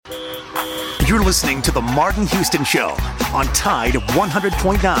You're listening to The Martin Houston Show on Tide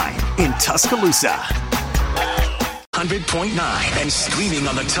 100.9 in Tuscaloosa. 100.9 and streaming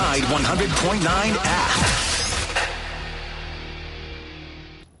on the Tide 100.9 app.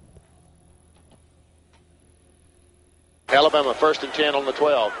 Alabama 1st and 10 on the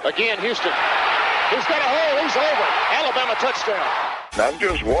 12. Again, Houston. He's got a hole. He's over. Alabama touchdown. I'm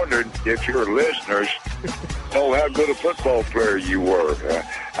just wondering if your listeners know how good a football player you were.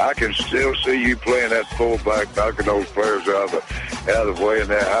 I can still see you playing that fullback, knocking those players out of the way.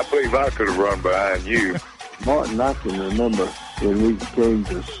 And I believe I could have run behind you. Martin, I can remember when we came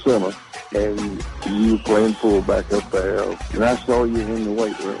to summer and you were playing fullback up there. And I saw you in the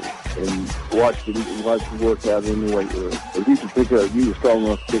weight room and watched you work out in the weight room. If you were strong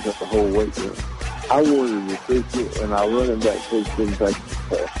enough to pick up the whole weight room. I wanted to recruit you, and our running back coach didn't take the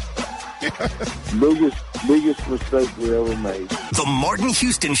pass. Biggest mistake we ever made. The Martin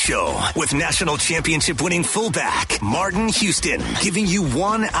Houston Show with national championship winning fullback Martin Houston, giving you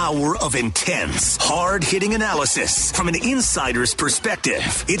 1 hour of intense, hard-hitting analysis from an insider's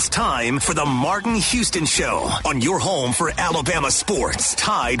perspective. It's time for the Martin Houston Show on your home for Alabama sports.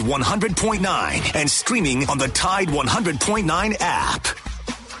 Tide 100.9 and streaming on the Tide 100.9 app.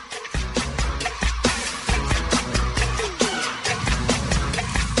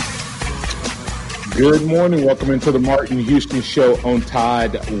 Good morning. Welcome into the Martin Houston Show on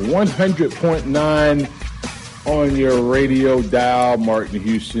Tide 100.9 on your radio dial. Martin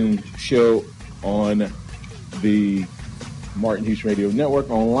Houston Show on the Martin Houston Radio Network.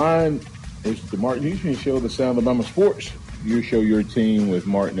 Online, it's the Martin Houston Show, the sound of Alabama sports. Your show, your team with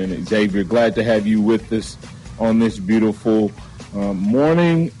Martin and Xavier. Glad to have you with us on this beautiful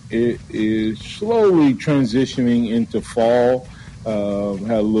morning. It is slowly transitioning into fall.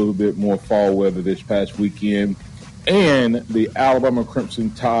 Had a little bit more fall weather this past weekend. And the Alabama Crimson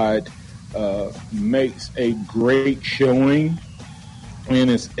Tide makes a great showing in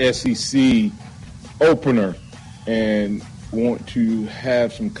its SEC opener. And want to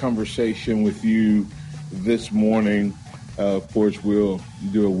have some conversation with you this morning. Of course, we'll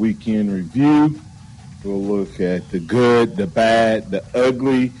do a weekend review. We'll look at the good, the bad, the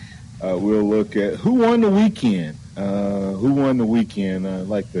ugly. We'll look at who won the weekend. I'd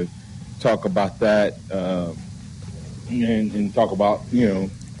like to talk about that and talk about,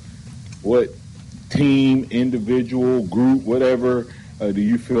 what team, individual, group, whatever do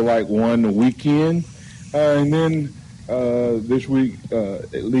you feel like won the weekend. And then this week,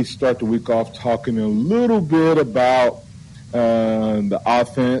 at least start the week off talking a little bit about the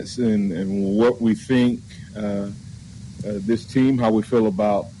offense and what we think this team, how we feel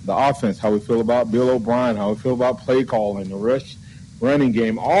about the offense, how we feel about Bill O'Brien, how we feel about play calling, the running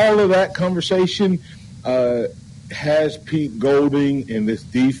game. All of that conversation has Pete Golding and this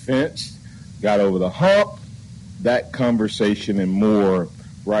defense got over the hump. That conversation and more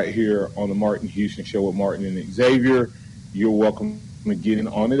right here on the Martin Houston Show with Martin and Xavier. You're welcome to get in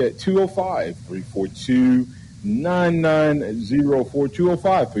on it at 205-342-9904,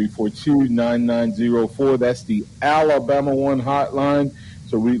 205-342-9904. That's the Alabama One hotline.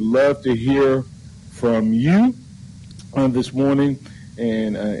 So we'd love to hear from you this morning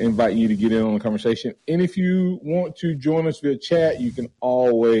and invite you to get in on the conversation. And if you want to join us via chat, you can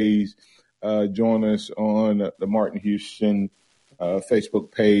always join us on the Martin Houston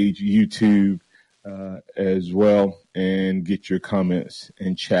Facebook page, YouTube as well, and get your comments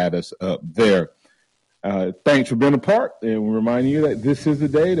and chat us up there. Thanks for being a part, and we remind you that this is the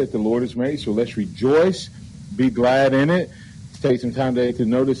day that the Lord has made, so let's rejoice, be glad in it. Take some time today to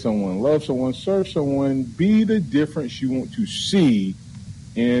notice someone, love someone, serve someone, be the difference you want to see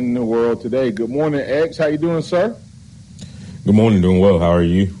in the world today. Good morning, X. How you doing, sir? Good morning. Doing well. How are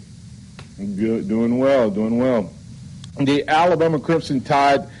you? Good. Doing well. The Alabama Crimson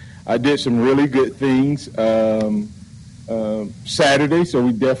Tide did some really good things Saturday, so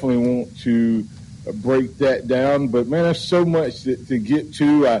we definitely want to break that down. But, man, there's so much to get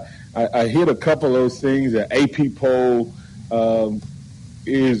to. I hit a couple of those things. The AP poll,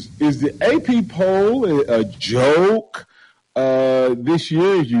 is the AP poll a joke this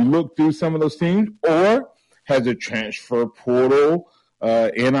year as you look through some of those teams? Or has the transfer portal,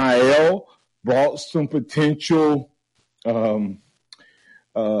 NIL, brought some potential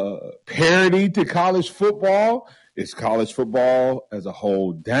parity to college football? Is college football as a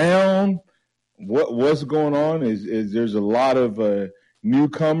whole down? What's going on? Is there's a lot of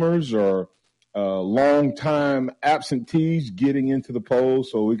newcomers or long-time absentees getting into the polls?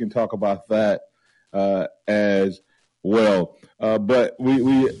 So we can talk about that as well. But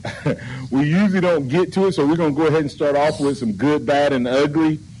we we usually don't get to it, so we're going to go ahead and start off with some good, bad, and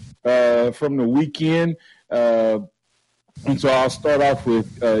ugly. from the weekend. And so I'll start off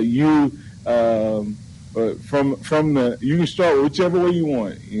with you. From the, you can start whichever way you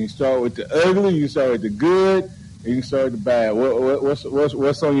want. You can start with the ugly. You can start with the good. You can start with the bad.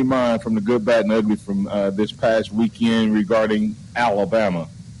 What's on your mind from the good, bad, and ugly from this past weekend regarding Alabama?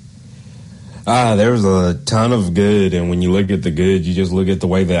 There was a ton of good, and when you look at the good, you just look at the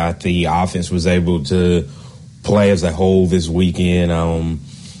way that the offense was able to play as a whole this weekend.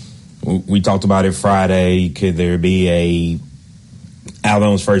 We talked about it Friday. Could there be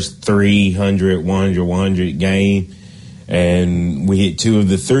Alabama's first 300, 100, 100 game? And we hit 2 of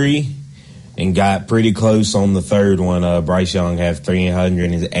the 3 and got pretty close on the third one. Bryce Young had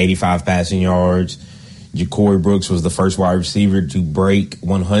 385 passing yards. Ja'Cory Brooks was the first wide receiver to break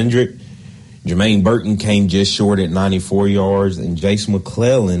 100. Jermaine Burton came just short at 94 yards, and Jace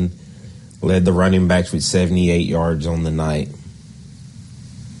McClellan led the running backs with 78 yards on the night.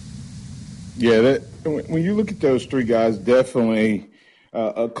 Yeah, when you look at those 3 guys, definitely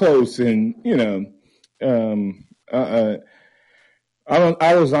close. And,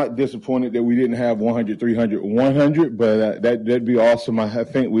 I was not disappointed that we didn't have 100, 300, 100, but that'd be awesome. I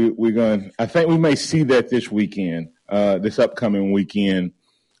think we may see that this weekend, this upcoming weekend.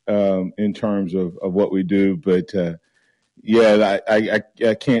 In terms of what we do, but I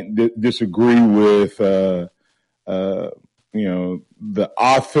can't disagree with the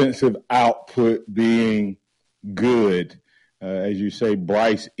offensive output being good. As you say,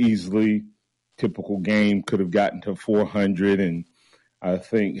 Bryce easily, typical game, could have gotten to 400, and I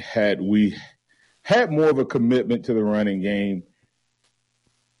think had we had more of a commitment to the running game,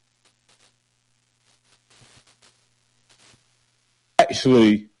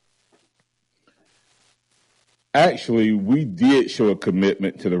 Actually, we did show a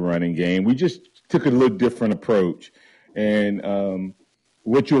commitment to the running game. We just took a little different approach. And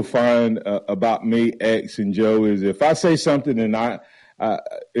what you'll find about me, X, and Joe is if I say something and I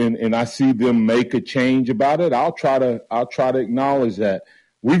see them make a change about it, I'll try to acknowledge that.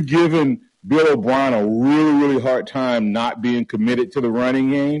 We've given Bill O'Brien a really, really hard time not being committed to the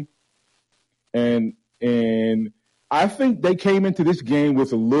running game. And I think they came into this game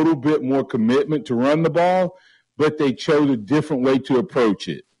with a little bit more commitment to run the ball, but they chose a different way to approach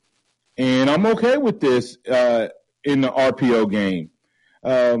it. And I'm okay with this in the RPO game.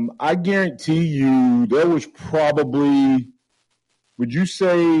 I guarantee you there was probably, would you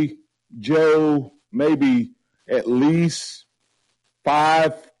say, Joe, maybe at least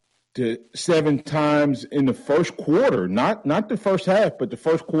 5 to 7 times in the first quarter, not the first half, but the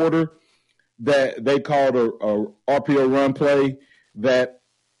first quarter, that they called a RPO run play that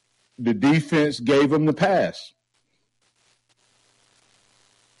the defense gave them the pass.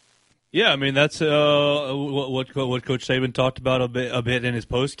 Yeah, I mean that's what Coach Saban talked about a bit in his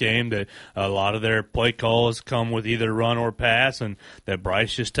post game, that a lot of their play calls come with either run or pass, and that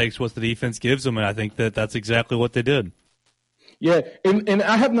Bryce just takes what the defense gives him, and I think that's exactly what they did. Yeah, and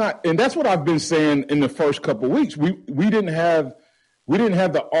I have not, and that's what I've been saying in the first couple of weeks. We didn't have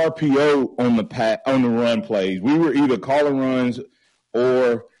the RPO on the run plays. We were either calling runs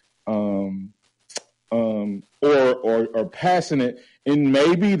or passing it. And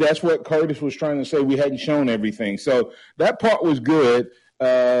maybe that's what Curtis was trying to say. We hadn't shown everything. So that part was good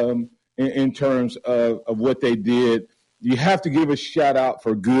in terms of what they did. You have to give a shout out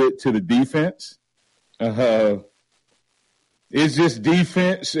for good to the defense. Is this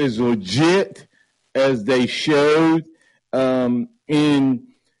defense as legit as they showed in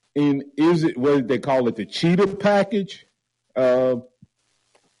is it what they call it, the cheetah package? That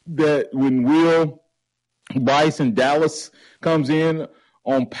when Will, Bryce, and Dallas comes in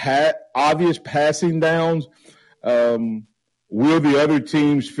on obvious passing downs, will the other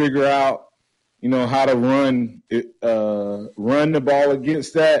teams figure out, how to run the ball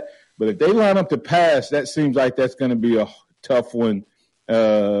against that? But if they line up to pass, that seems like that's going to be a tough one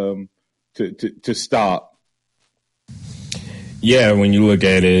to stop. Yeah, when you look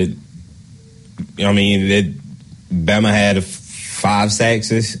at it, I mean, Bama had 5 sacks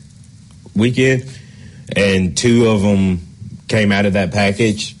this weekend, and 2 of them came out of that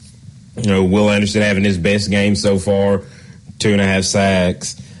package. Will Anderson having his best game so far, 2.5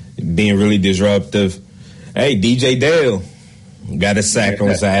 sacks, being really disruptive. Hey, DJ Dale got a sack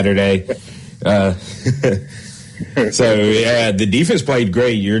on Saturday. So, yeah, the defense played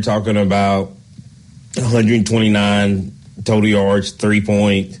great. You're talking about 129 total yards, 3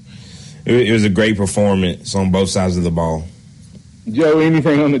 points. It was a great performance on both sides of the ball. Joe,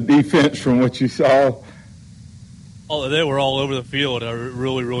 anything on the defense from what you saw? Oh, they were all over the field. I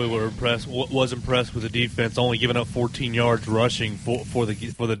really were impressed. Was impressed with the defense, only giving up 14 yards rushing for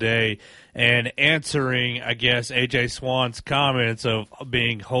the day, and answering, I guess, A.J. Swann's comments of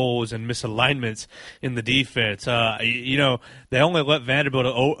being holes and misalignments in the defense. They only let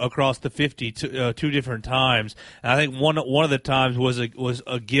Vanderbilt across the 50 two different times. And I think one of the times was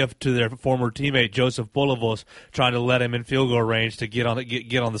a gift to their former teammate Joseph Bulovos, trying to let him in field goal range to get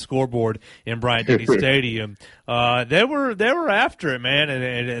on the scoreboard in Bryant-Denny Stadium. They were after it, man,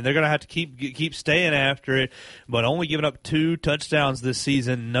 and they're going to have to keep staying after it. But only giving up 2 touchdowns this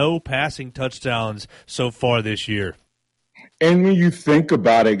season, no passing touchdowns so far this year. And when you think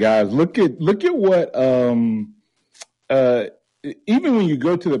about it, guys, look at what even when you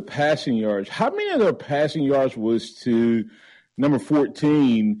go to the passing yards, how many of their passing yards was to number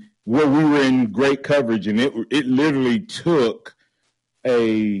 14, where we were in great coverage, and it literally took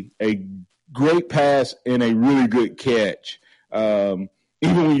a great pass and a really good catch. Even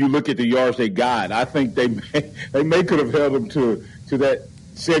when you look at the yards they got, I think they may could have held them to that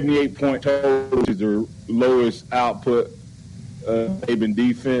 78-point total, which is the lowest output in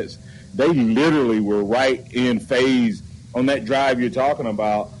defense. They literally were right in phase on that drive you're talking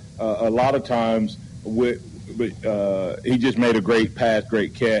about. A lot of times, he just made a great pass,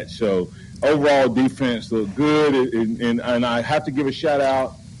 great catch. So overall defense looked good, and I have to give a shout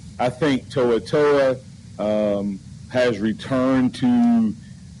out. I think Toa has returned to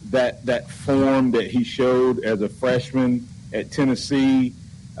that form that he showed as a freshman at Tennessee.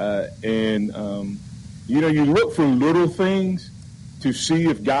 You look for little things to see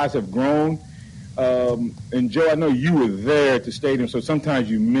if guys have grown. And Joe, I know you were there at the stadium, so sometimes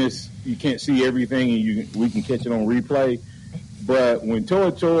you can't see everything, and we can catch it on replay. But when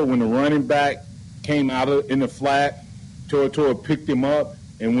when the running back came out in the flat, Toa picked him up,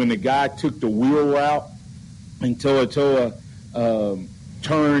 and when the guy took the wheel route, and Toa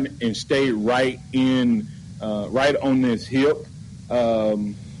turned and stayed right on this hip,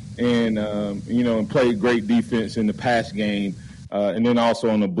 and played great defense in the pass game. And then also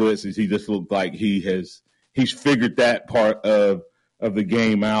on the blitzes, he just looked like he's figured that part of the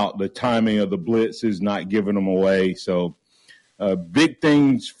game out. The timing of the blitz is not giving them away. So big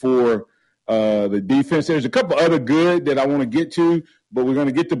things for the defense. There's a couple other good that I want to get to, but we're going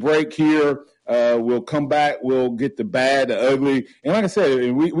to get the break here. We'll come back. We'll get the bad, the ugly. And like I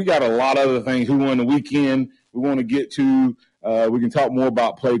said, we got a lot of other things. Who won the weekend we want to get to. We can talk more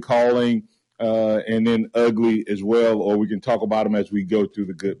about play calling. And then ugly as well, or we can talk about them as we go through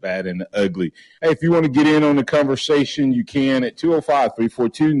the good, bad, and the ugly. Hey, if you want to get in on the conversation, you can at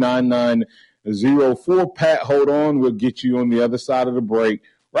 205-342-9904. Pat, hold on. We'll get you on the other side of the break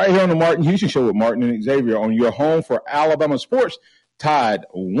right here on the Martin Houston Show with Martin and Xavier on your home for Alabama sports, Tide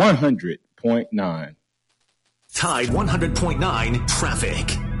 100.9. Tide 100.9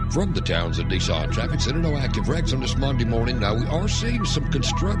 traffic. From the Townsend Nissan Traffic Center, no active wrecks on this Monday morning. Now, we are seeing some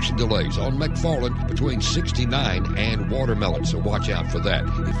construction delays on McFarland between 69 and Watermelon, so watch out for that.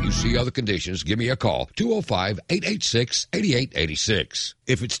 If you see other conditions, give me a call, 205-886-8886.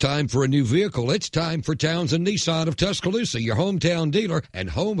 If it's time for a new vehicle, it's time for Townsend Nissan of Tuscaloosa, your hometown dealer and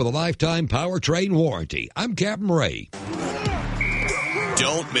home of a lifetime powertrain warranty. I'm Captain Ray.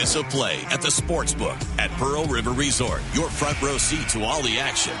 Don't miss a play at the Sportsbook at Pearl River Resort. Your front row seat to all the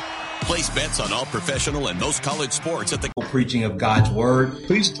action. Place bets on all professional and most college sports at the preaching of God's Word.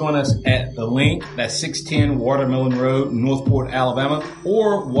 Please join us at the link, that's 610 Watermelon Road, Northport, Alabama,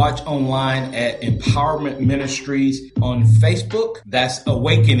 or watch online at Empowerment Ministries on Facebook. That's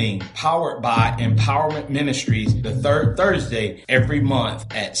Awakening, powered by Empowerment Ministries, the third Thursday every month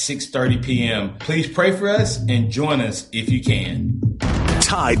at 6:30 p.m. Please pray for us and join us if you can.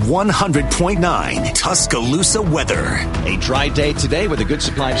 Tide 100.9 Tuscaloosa weather. A dry day today with a good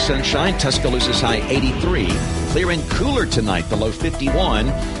supply of sunshine. Tuscaloosa's high 83. Clear and cooler tonight, the low 51.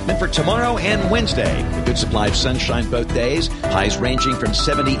 Then for tomorrow and Wednesday, a good supply of sunshine both days. Highs ranging from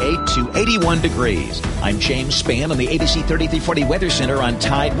 78 to 81 degrees. I'm James Spann on the ABC 3340 Weather Center on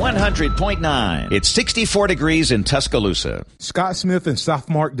Tide 100.9. It's 64 degrees in Tuscaloosa. Scott Smith and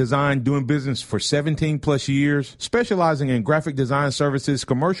Softmark Design, doing business for 17 plus years, specializing in graphic design services,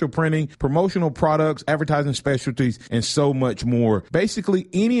 commercial printing, promotional products, advertising specialties, and so much more. Basically,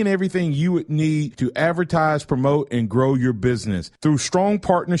 any and everything you would need to advertise, promote, and grow your business. Through strong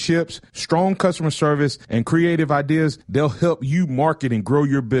partnerships, strong customer service, and creative ideas, they'll help you market and grow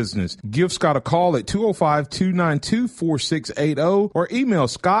your business. Give Scott a call at 205-292-4680 or email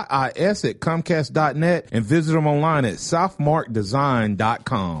scottis@comcast.net and visit them online at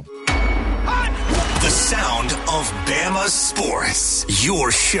softmarkdesign.com. The sound of Bama sports.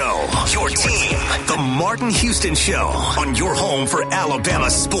 Your show, your team. The Martin Houston Show on your home for Alabama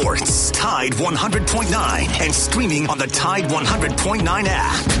sports. Tide 100.9 and streaming on the Tide 100.9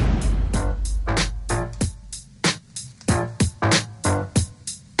 app.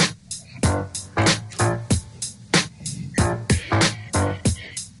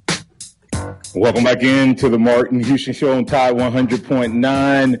 Welcome back into the Martin Houston Show on Tide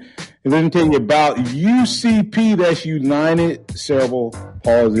 100.9. Let me tell you about UCP, that's United Cerebral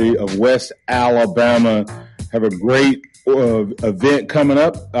Palsy of West Alabama. Have a great event coming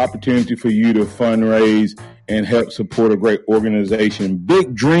up, opportunity for you to fundraise and help support a great organization.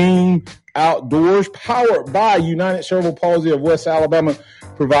 Big Dream Outdoors, powered by United Cerebral Palsy of West Alabama,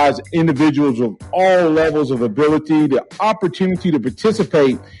 provides individuals of all levels of ability the opportunity to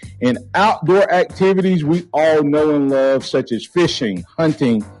participate in outdoor activities we all know and love, such as fishing,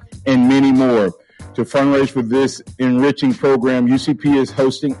 hunting, and many more. To fundraise for this enriching program, UCP is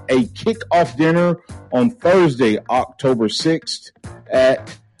hosting a kickoff dinner on Thursday, October 6th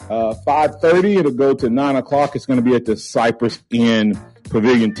at 5:30. It'll go to 9 o'clock. It's going to be at the Cypress Inn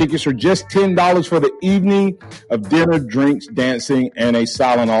Pavilion. Tickets are just $10 for the evening of dinner, drinks, dancing, and a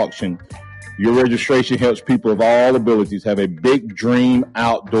silent auction. Your registration helps people of all abilities have a big dream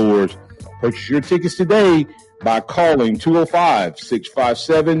outdoors. Purchase your tickets today by calling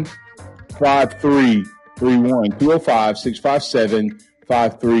 205-657-5331.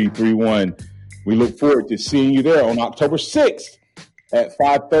 205-657-5331. We look forward to seeing you there on October 6th at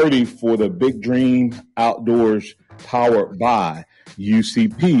 5:30 for the Big Dream Outdoors, powered by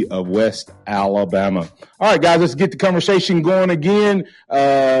UCP of West Alabama. All right, guys, let's get the conversation going again.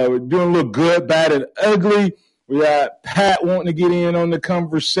 We're doing a little good, bad, and ugly. We got Pat wanting to get in on the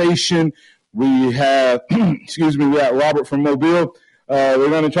conversation. We have, we got Robert from Mobile. We're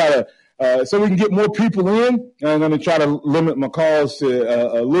going to try to, so we can get more people in. I'm going to try to limit my calls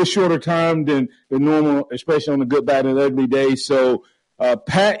to a little shorter time than normal, especially on the good, bad, and ugly day. So,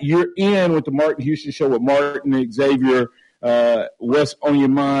 Pat, you're in with the Martin Houston Show with Martin and Xavier. What's on your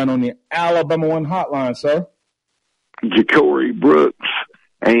mind on the Alabama One hotline, sir? Ja'Cory Brooks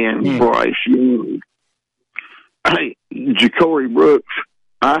and Bryce Young. Hey, Ja'Cory Brooks,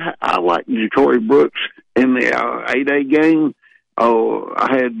 I like Ja'Cory Brooks in the 8A game.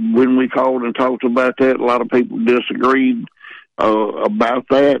 When we called and talked about that, a lot of people disagreed about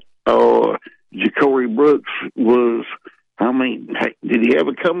that. Ja'Cory Brooks was, did he have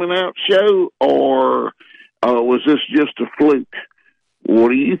a coming out show, or was this just a fluke? What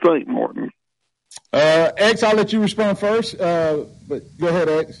do you think, Martin? X, I'll let you respond first, but go ahead,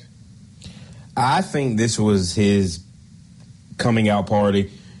 X. I think this was his coming out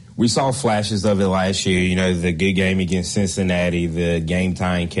party. We saw flashes of it last year, the good game against Cincinnati, the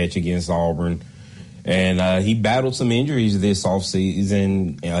game-tying catch against Auburn. And he battled some injuries this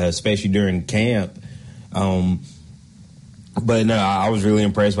offseason, especially during camp. But no, I was really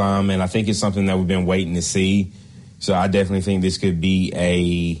impressed by him, and I think it's something that we've been waiting to see. So I definitely think this could be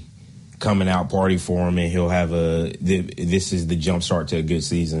a coming out party for him, and he'll have this is the jump start to a good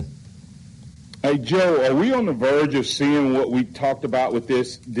season. Hey, Joe, are we on the verge of seeing what we talked about with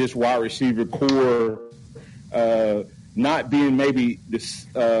this wide receiver core not being maybe this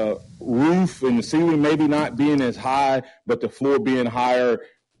roof and the ceiling maybe not being as high, but the floor being higher?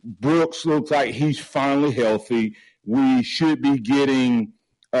 Brooks looks like he's finally healthy. We should be getting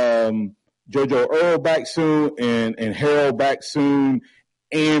JoJo Earl back soon and Harold back soon,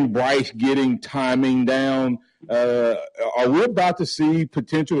 and Bryce getting timing down. Are we about to see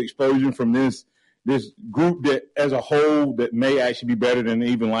potential explosion from this group that as a whole that may actually be better than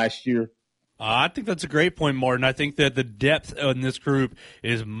even last year? I think that's a great point, Martin. I think that the depth in this group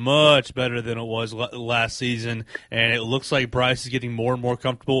is much better than it was last season, and it looks like Bryce is getting more and more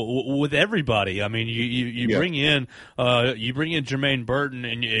comfortable with everybody. I mean, you bring in Jermaine Burton,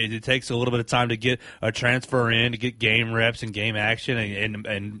 and it takes a little bit of time to get a transfer in to get game reps and game action,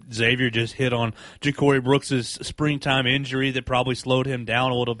 and Xavier just hit on Ja'Cory Brooks' springtime injury that probably slowed him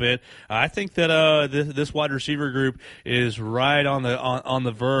down a little bit. I think that this wide receiver group is right on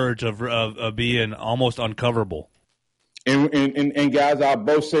the verge of being almost uncoverable. And guys, I'll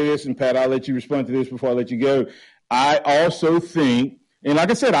both say this, and Pat, I'll let you respond to this before I let you go. I also think, and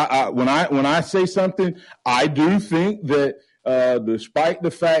like I said, when I say something, I do think that despite the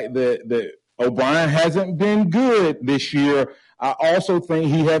fact that O'Brien hasn't been good this year, I also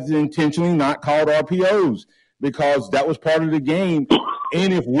think he has intentionally not called RPOs because that was part of the game.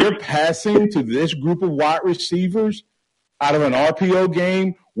 And if we're passing to this group of wide receivers out of an RPO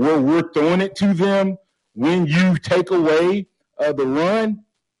game where we're throwing it to them when you take away the run,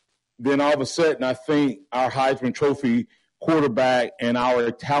 then all of a sudden I think our Heisman Trophy quarterback and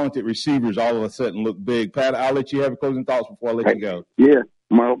our talented receivers all of a sudden look big. Pat, I'll let you have closing thoughts before I let you go. Yeah,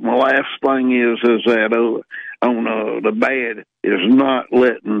 my last thing is that on the bad is not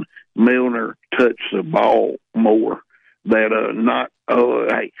letting Milner touch the ball more. And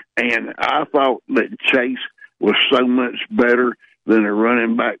I thought that Chase was so much better than a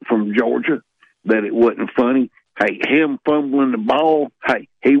running back from Georgia that it wasn't funny. Hey, him fumbling the ball,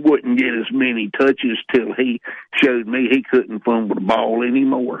 he wouldn't get as many touches till he showed me he couldn't fumble the ball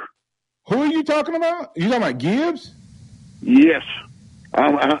anymore. Who are you talking about? You talking about Gibbs? Yes.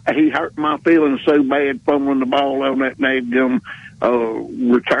 He hurt my feelings so bad fumbling the ball on that nagum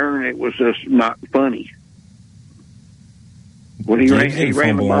return. It was just not funny. When he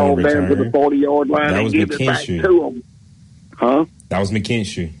ran the ball down to the 40-yard line and gave it back to him. Huh? That was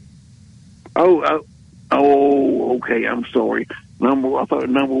McKinstry. Oh, okay. I'm sorry. I thought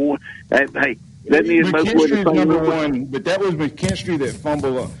number one. McKinstry's number one, but that was McKinstry that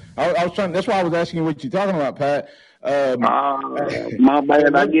fumbled. I was trying. That's why I was asking you what you're talking about, Pat. My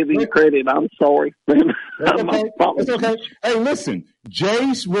bad. I give you credit. I'm sorry. It's okay. Hey, listen.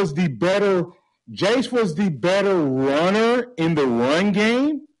 Jace was the better runner in the run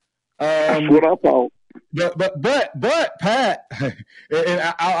game. That's what I thought. But Pat,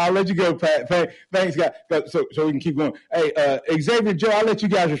 and I'll let you go, Pat. Thanks, guys. So we can keep going. Hey, Xavier, Joe, I'll let you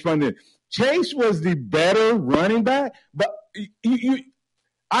guys respond to this. Chase was the better running back, but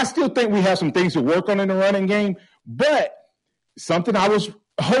I still think we have some things to work on in the running game. But something I was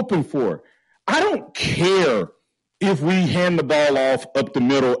hoping for, I don't care if we hand the ball off up the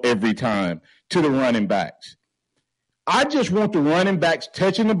middle every time to the running backs. I just want the running backs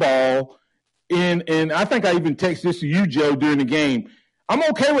touching the ball. And I think I even texted this to you, Joe, during the game. I'm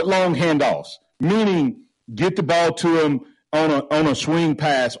okay with long handoffs, meaning get the ball to him on a swing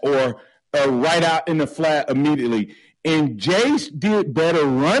pass or right out in the flat immediately. And Jace did better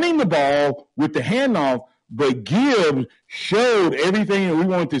running the ball with the handoff, but Gibbs showed everything that we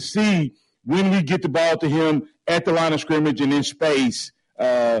wanted to see when we get the ball to him at the line of scrimmage and in space.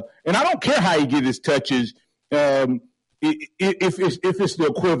 And I don't care how he gets his touches. If it's the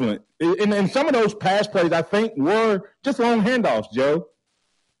equivalent. And some of those pass plays, I think, were just long handoffs, Joe.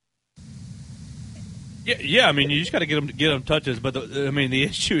 Yeah. I mean, you just got to get them touches. But the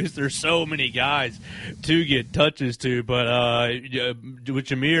issue is there's so many guys to get touches to. But with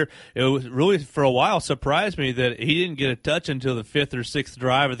Jahmyr, it was really for a while surprised me that he didn't get a touch until the 5th or 6th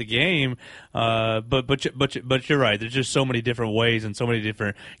drive of the game. But you're right. There's just so many different ways and so many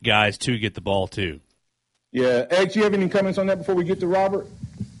different guys to get the ball to. Yeah. X, you have any comments on that before we get to Robert?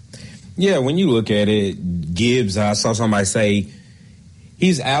 Yeah, when you look at it, Gibbs, I saw somebody say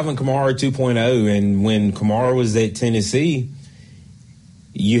he's Alvin Kamara 2.0, and when Kamara was at Tennessee,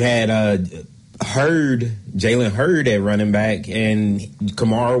 you had Jalen Hurd at running back, and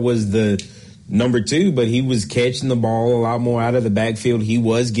Kamara was the number 2, but he was catching the ball a lot more out of the backfield. He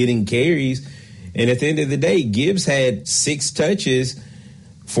was getting carries, and at the end of the day, Gibbs had 6 touches,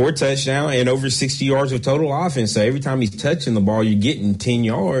 4 touchdowns, and over 60 yards of total offense. So every time he's touching the ball, you're getting 10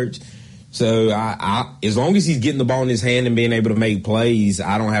 yards. So as long as he's getting the ball in his hand and being able to make plays,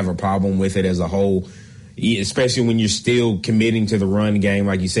 I don't have a problem with it as a whole, especially when you're still committing to the run game.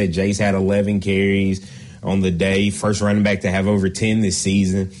 Like you said, Jace had 11 carries on the day, first running back to have over 10 this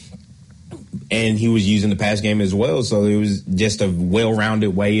season. And he was using the pass game as well. So it was just a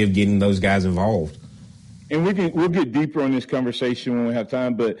well-rounded way of getting those guys involved. And we'll get deeper on this conversation when we have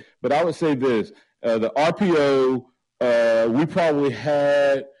time. But I would say this, the RPO, we probably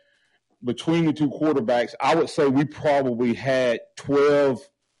had – between the two quarterbacks, I would say we probably had 12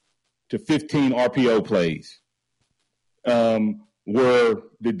 to 15 RPO plays where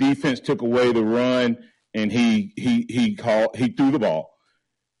the defense took away the run and he threw the ball.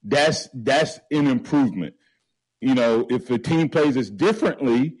 That's an improvement. You know, if the team plays this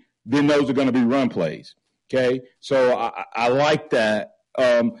differently, then those are going to be run plays. Okay, so I like that.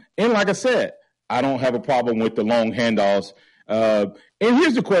 And like I said, I don't have a problem with the long handoffs. And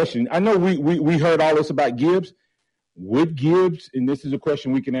here's the question. I know we heard all this about Gibbs. Would Gibbs, and this is a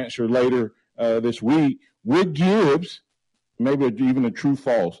question we can answer later this week, would Gibbs, maybe even a true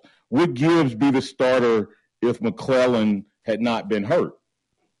false, would Gibbs be the starter if McClellan had not been hurt?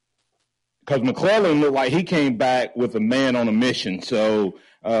 Because McClellan looked like he came back with a man on a mission. So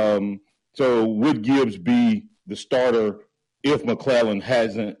would Gibbs be the starter if McClellan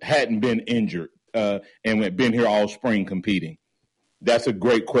hadn't been injured and been here all spring competing? That's a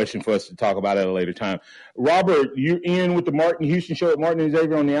great question for us to talk about at a later time. Robert, you're in with the Martin Houston Show at Martin and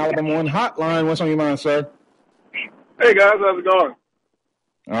Xavier on the Alabama One Hotline. What's on your mind, sir? Hey, guys. How's it going?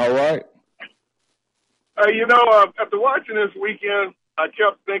 All right. After watching this weekend, I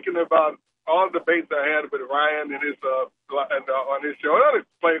kept thinking about all the debates I had with Ryan and his on his show and other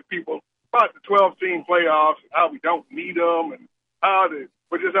people about the 12-team playoffs, how we don't need them, and how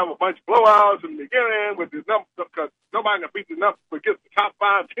we just have a bunch of blowouts in the beginning with the numbers because nobody can beat the numbers but get the top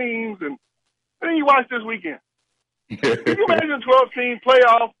 5 teams. And then you watch this weekend. Can you imagine a 12-team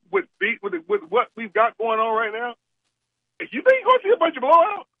playoff with what we've got going on right now? If you think you're going to see a bunch of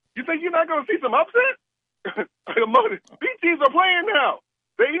blowouts, you think you're not going to see some upset? These teams are playing now.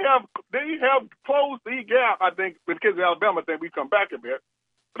 They have closed the gap, I think, with the kids of Alabama. I think we come back a bit.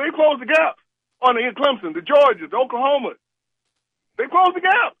 But they closed the gap on the Clemson, the Georgias, the Oklahomas. They closed the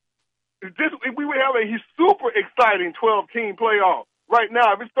gap. We would have a super exciting 12-team playoff right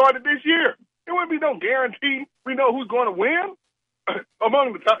now. If it started this year, there wouldn't be no guarantee we know who's going to win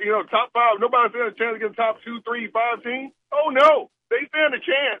among the top 5. Nobody stands a chance against the top 2, 3, 5 teams. Oh, no. They stand a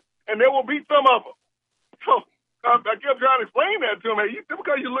chance, and they will beat some of them. So I kept trying to explain that to him. Hey,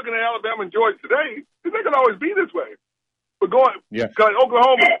 because you're looking at Alabama and Georgia today, it's not going to always be this way. Because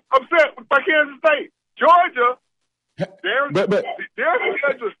Oklahoma upset by Kansas State. Georgia, their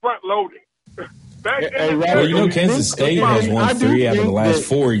schedule's front loading. Kansas State has won 3 out of the last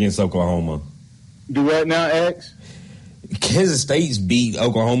 4 against Oklahoma. Do what now, X? Kansas State's beat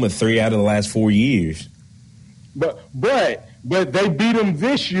Oklahoma 3 out of the last 4 years. But they beat them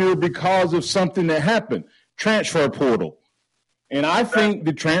this year because of something that happened. Transfer portal. And I think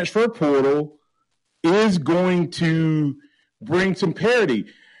the transfer portal is going to bring some parity.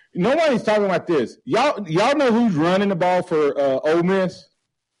 Nobody's talking about this. Y'all know who's running the ball for Ole Miss?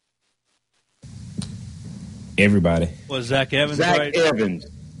 Everybody. Was Zach Evans Zach Evans.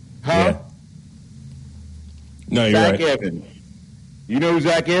 Huh? Yeah. No, you're Zach right. Evans. You know who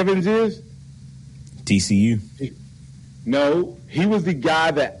Zach Evans is? TCU. No, he was the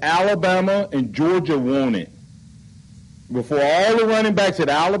guy that Alabama and Georgia wanted. Before all the running backs that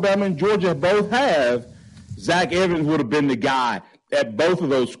Alabama and Georgia both have, Zach Evans would have been the guy at both of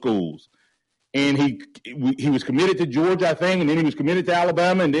those schools. And he was committed to Georgia, I think, and then he was committed to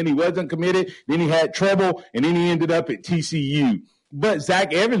Alabama, and then he wasn't committed. Then he had trouble, and then he ended up at TCU. But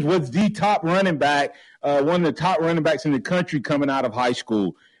Zach Evans was the top running back, one of the top running backs in the country coming out of high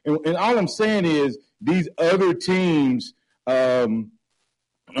school. And all I'm saying is these other teams are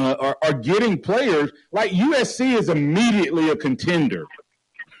getting players. Like USC is immediately a contender,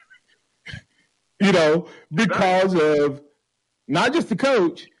 because of not just the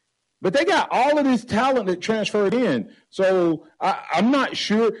coach, but they got all of this talent that transferred in. So I'm not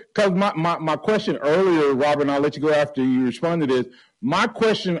sure, because my question earlier, Robert, and I'll let you go after you respond to this. My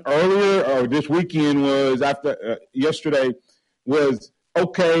question earlier or this weekend was after yesterday was,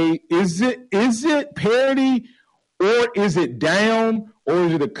 okay, is it parity or is it down or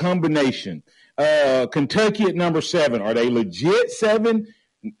is it a combination? Kentucky at number 7. Are they legit 7?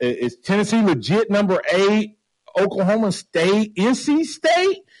 Is Tennessee legit number 8? Oklahoma State, NC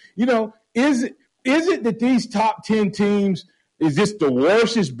State? Is it that these top 10 teams, is this the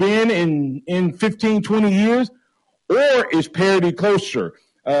worst it's been in 15, 20 years? Or is parity closer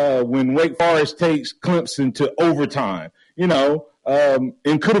when Wake Forest takes Clemson to overtime,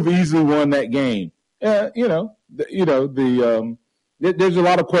 and could have easily won that game? There's a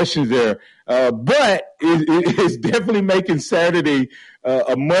lot of questions there. But it's definitely making Saturday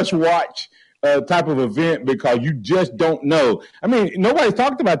a must-watch type of event because you just don't know. I mean, nobody's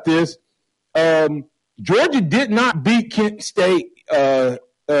talked about this. Georgia did not beat Kent State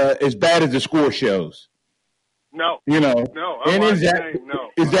as bad as the score shows. No. No. And is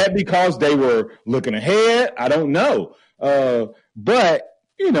that because they were looking ahead? I don't know. But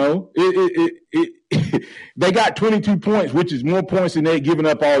they got 22 points, which is more points than they've given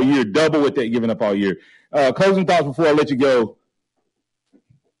up all year, double what they've given up all year. Closing thoughts before I let you go.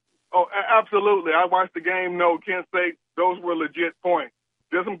 Oh, absolutely. I watched the game. No, Kent State, those were legit points.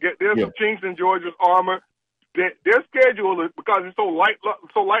 There's some chinks in Georgia's armor. Their schedule is, because it's so light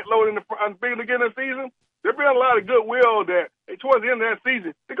load in the beginning of the season, there's been a lot of goodwill that towards the end of that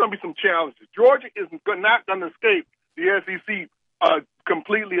season, there's going to be some challenges. Georgia is not going to escape the SEC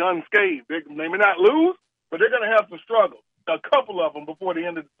completely unscathed. They may not lose, but they're going to have some struggles, a couple of them before the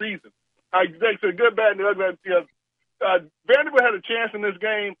end of the season. They said good, bad, and the ugly. Vanderbilt had a chance in this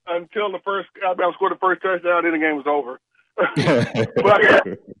game until Alabama scored the first touchdown, then the game was over.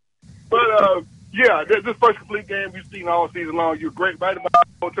 This first complete game we've seen all season long. You're great right about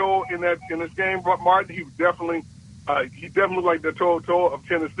Toto in this game, Martin. He was definitely looked like the Toto of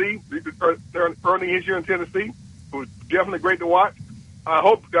Tennessee. Earning his year in Tennessee, it was definitely great to watch.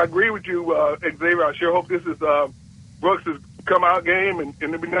 I agree with you, Xavier. I sure hope this is Brooks' come out game, and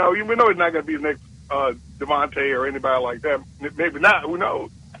we know it's not going to be the next Devontae or anybody like that. Maybe not. Who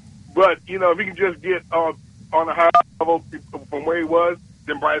knows? But if he can just get on a high level from where he was,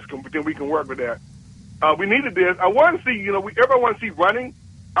 then then we can work with that. We needed this. I want to see. Everyone wants to see running.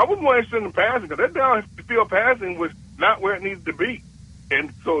 I was more interested in passing because that downfield passing was not where it needed to be,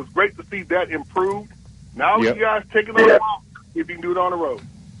 and so it's great to see that improved. Now you guys take it on the road if you can do it on the road.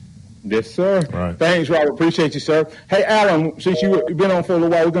 Yes, sir. Right. Thanks, Robert. Appreciate you, sir. Hey, Alan, since you've been on for a little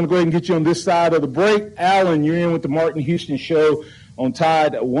while, we're going to go ahead and get you on this side of the break. Alan, you're in with the Martin Houston Show on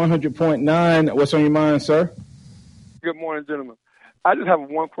Tide 100.9. What's on your mind, sir? Good morning, gentlemen. I just have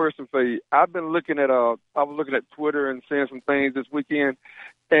one question for you. I've been looking at I was looking at Twitter and seeing some things this weekend.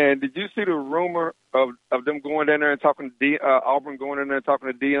 And did you see the rumor of them going down there and talking to Auburn going in there and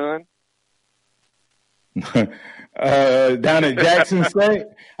talking to Deion? Down at Jackson State?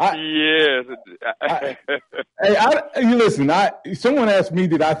 Yes. You listen, someone asked me,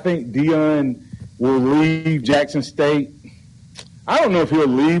 did I think Deion will leave Jackson State? I don't know if he'll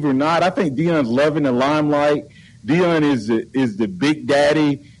leave or not. I think Deion's loving the limelight. Deion is the big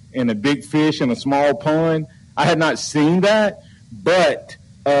daddy and a big fish in a small pond. I had not seen that, but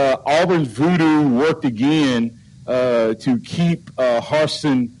Auburn's voodoo worked again to keep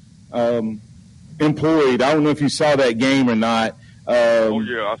Harsin employed. I don't know if you saw that game or not. I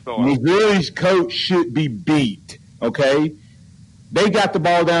saw it. Missouri's coach should be beat, okay? They got the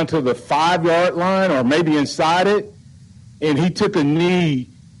ball down to the 5-yard line or maybe inside it, and he took a knee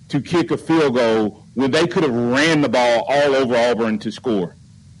to kick a field goal when they could have ran the ball all over Auburn to score.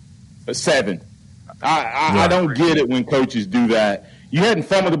 7. I don't get it when coaches do that. You hadn't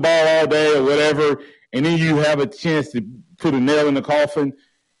fumbled the ball all day or whatever, and then you have a chance to put a nail in the coffin,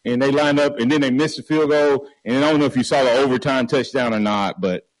 and they line up, and then they miss the field goal. And I don't know if you saw the overtime touchdown or not,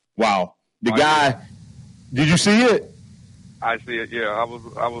 but wow, the guy. Did you see it? I see it. Yeah, I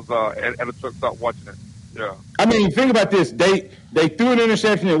was at a truck stop watching it. Yeah. I mean, think about this. They threw an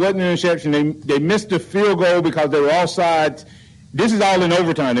interception. It wasn't an interception. They missed the field goal because they were offsides. This is all in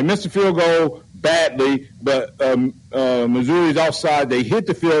overtime. They missed the field goal badly, but Missouri's offside. They hit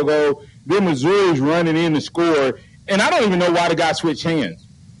the field goal. Then Missouri's running in to score, and I don't even know why the guy switched hands.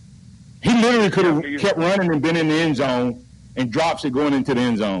 He literally could have kept running and been in the end zone and drops it going into the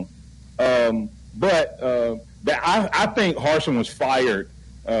end zone. But I think Harsin was fired,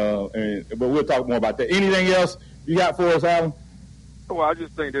 but we'll talk more about that. Anything else you got for us, Alan? Well, I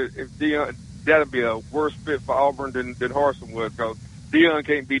just think that if Deion, that'd be a worse fit for Auburn than Harsin would, because Deion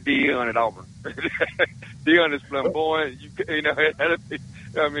can't be Deion at Auburn. Deion is flamboyant.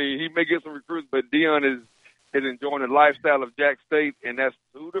 I mean, he may get some recruits, but Deion is enjoying the lifestyle of Jack State, and that's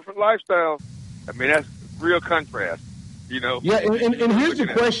two different lifestyles. I mean, that's real contrast, Yeah, and here's the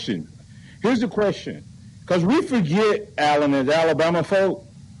question. Here's the question. Because we forget, Alan, as Alabama folk,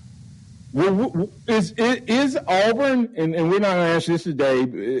 is Auburn, and we're not going to answer this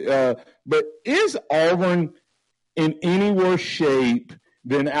today, but is Auburn in any worse shape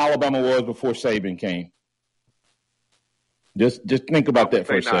than Alabama was before Saban came? Just think about that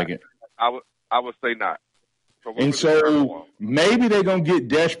for a second. I would say not. And so maybe they're going to get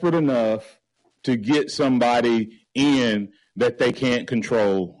desperate enough to get somebody in that they can't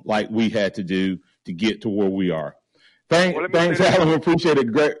control like we had to do to get to where we are. Thanks, Alan. We appreciate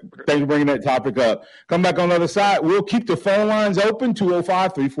it. Great. Thanks for bringing that topic up. Come back on the other side. We'll keep the phone lines open,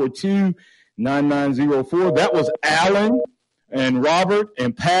 205-342-9904. That was Alan and Robert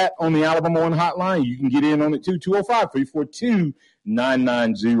and Pat on the Alabama One hotline. You can get in on it too,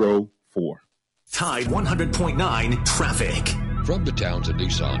 205-342-9904. Tide 100.9 traffic. From the Townsend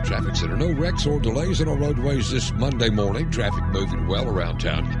Nissan Traffic Center, no wrecks or delays on our roadways this Monday morning. Traffic moving well around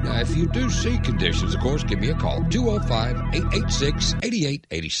town. Now, if you do see conditions, of course, give me a call,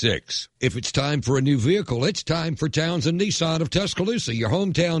 205-886-8886. If it's time for a new vehicle, it's time for Townsend Nissan of Tuscaloosa, your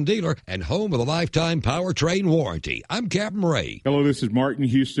hometown dealer and home of the lifetime powertrain warranty. I'm Captain Ray. Hello, this is Martin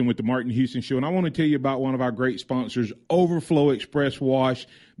Houston with the Martin Houston Show, and I want to tell you about one of our great sponsors, Overflow Express Wash.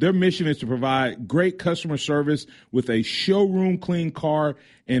 Their mission is to provide great customer service with a showroom clean car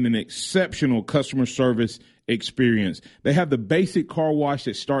and an exceptional customer service experience. They have the basic car wash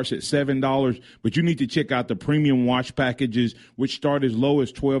that starts at $7, but you need to check out the premium wash packages, which start as low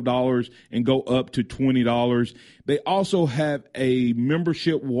as $12 and go up to $20. They also have a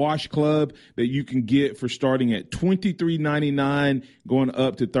membership wash club that you can get for starting at $23.99, going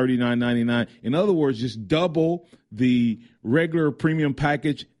up to $39.99. In other words, just double the regular premium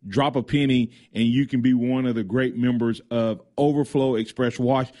package, drop a penny, and you can be one of the great members of Overflow Express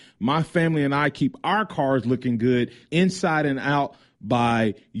Wash. My family and I keep our cars looking good inside and out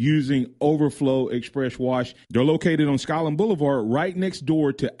by using Overflow Express Wash. They're located on Skyland Boulevard right next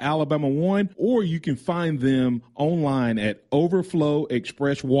door to Alabama One, or you can find them online at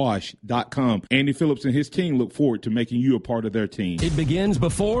overflowexpresswash.com. Andy Phillips and his team look forward to making you a part of their team. It begins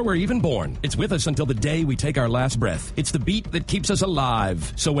before we're even born. It's with us until the day we take our last breath. It's the beat that keeps us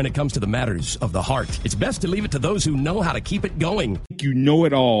alive. So when it comes to the matters of the heart, it's best to leave it to those who know how to keep it going. You know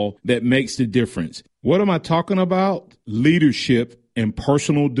it all that makes the difference. What am I talking about? Leadership and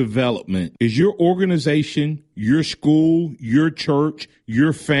personal development. Is your organization, your school, your church,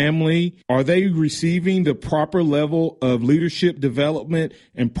 your family, are they receiving the proper level of leadership development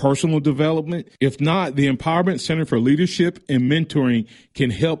and personal development? If not, the Empowerment Center for Leadership and Mentoring can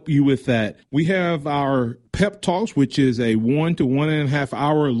help you with that. We have our Pep Talks, which is a 1 to 1.5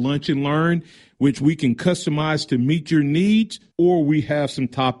 hour lunch and learn, which we can customize to meet your needs, or we have some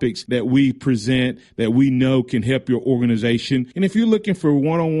topics that we present that we know can help your organization. And if you're looking for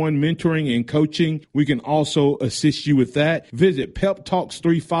one-on-one mentoring and coaching, we can also assist you with that. Visit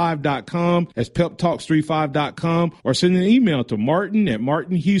peptalks35.com. That's peptalks35.com, or send an email to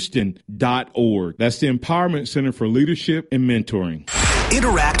martin@martinhouston.org. That's the Empowerment Center for Leadership and Mentoring.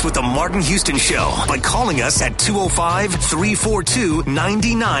 Interact with the Martin Houston Show by calling us at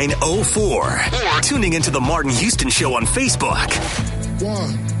 205-342-9904 or tuning into the Martin Houston Show on Facebook.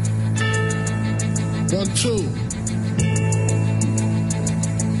 1, 2.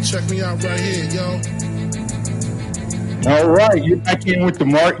 Check me out right here, yo. All right, you're back in with the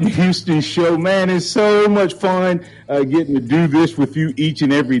Martin Houston Show. Man, it's so much fun getting to do this with you each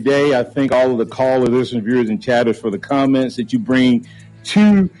and every day. I thank all of the callers, listeners, viewers, and chatters for the comments that you bring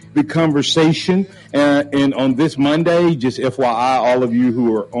to the conversation. And on this Monday, just FYI, all of you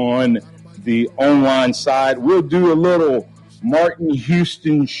who are on the online side, we'll do a little Martin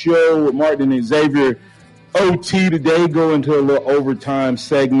Houston Show with Martin and Xavier OT today, go into a little overtime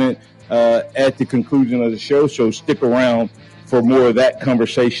segment at the conclusion of the show. So stick around for more of that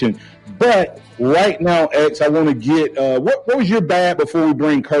conversation. But right now, X, I want to get what was your bad before we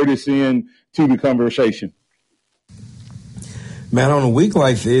bring Curtis in to the conversation? Man, on a week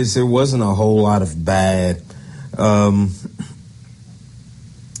like this, there wasn't a whole lot of bad.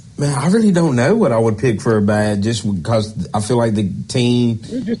 Man, I really don't know what I would pick for a bad, just because I feel like the team.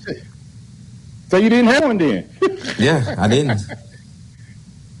 So you didn't have one then? Yeah, I didn't.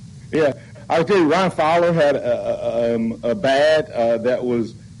 Yeah, I'll tell you, Ryan Fowler had a bad that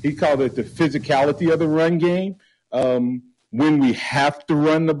was, he called it the physicality of the run game. When we have to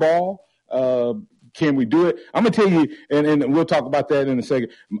run the ball, can we do it? I'm going to tell you, and we'll talk about that in a second.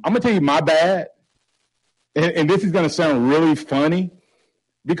 I'm going to tell you my bad, and this is going to sound really funny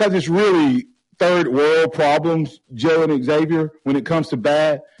because it's really third world problems, Joe and Xavier, when it comes to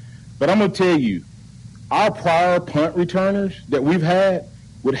bad. But I'm going to tell you, our prior punt returners that we've had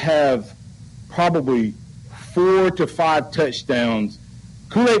would have probably 4 to 5 touchdowns.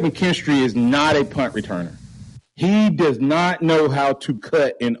 Kool-Aid McKinstry is not a punt returner. He does not know how to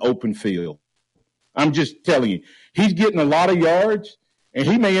cut in open field. I'm just telling you, he's getting a lot of yards, and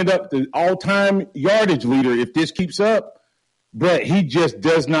he may end up the all-time yardage leader if this keeps up, but he just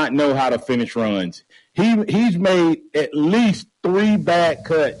does not know how to finish runs. He's made at least 3 bad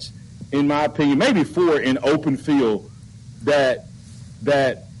cuts, in my opinion, maybe 4 in open field that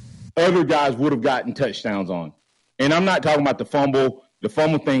other guys would have gotten touchdowns on. And I'm not talking about the fumble. The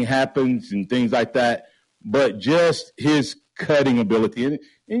fumble thing happens and things like that, but just his cutting ability.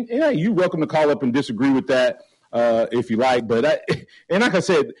 And you're welcome to call up and disagree with that if you like. But and like I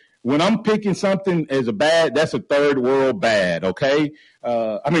said, when I'm picking something as a bad, that's a third world bad, okay?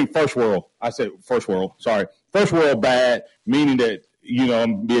 First world. I said first world. Sorry. First world bad, meaning that,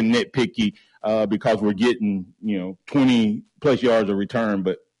 I'm being nitpicky because we're getting, 20-plus yards of return,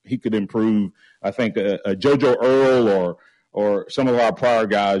 but he could improve. I think a JoJo Earl or some of our prior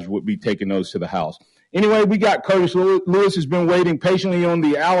guys would be taking those to the house. Anyway, we got Curtis Lewis has been waiting patiently on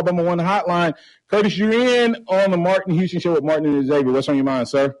the Alabama One hotline. Curtis, you're in on the Martin Houston Show with Martin and Xavier. What's on your mind,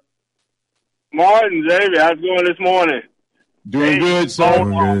 sir? Martin, Xavier, how's it going this morning? Doing good, sir.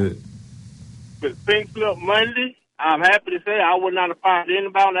 Doing good. With Pink Slip Monday, I'm happy to say I would not have fired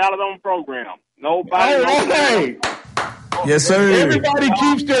anybody on the Alabama program. Nobody. All right. Yes, sir. Everybody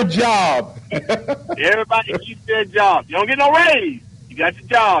keeps their job. Everybody keeps their job. You don't get no raise. You got your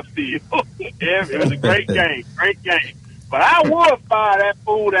job still. It was a great game. But I would fire that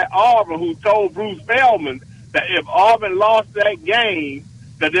fool at Auburn who told Bruce Feldman that if Auburn lost that game,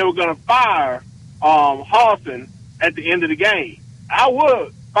 that they were going to fire Harsin at the end of the game. I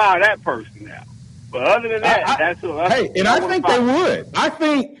would fire that person now. But other than that, I think they would.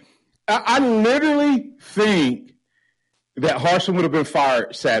 I literally think that Harsin would have been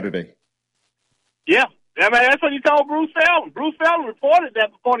fired Saturday. Yeah. I mean, that's what he told Bruce Feldman. Bruce Feldman reported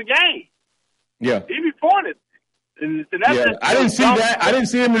that before the game. Yeah. He reported. And that's I didn't see that. I didn't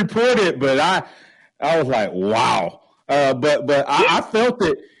see him report it, but I was like, wow. But I felt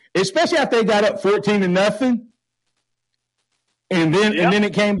it, especially after they got up 14-0, and then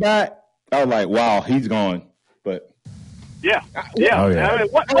it came back. I was like, wow, he's gone. But yeah. Oh, yeah.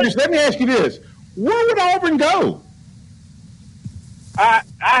 I mean, let me ask you this: where would Auburn go? I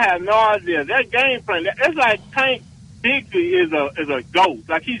have no idea. That game plan, it's like Tank Bigsby is a ghost.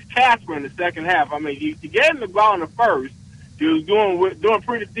 Like he's Casper in the second half. I mean, you gave him the ball in the first. You was doing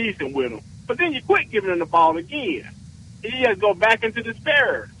pretty decent with him. But then you quit giving him the ball again. He just go back into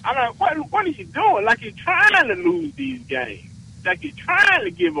despair. I'm like, what are you doing? Like you're trying to lose these games. Like you're trying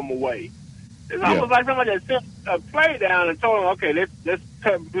to give them away. It's almost like somebody that sent a play down and told him, okay, let's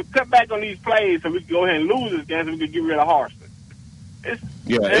cut back on these plays so we can go ahead and lose this game so we can get rid of Harsin.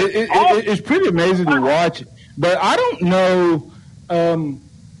 It's pretty amazing to watch. But I don't know.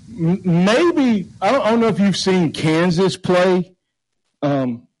 Maybe I don't know if you've seen Kansas play.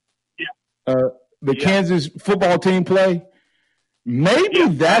 The Kansas football team play. Maybe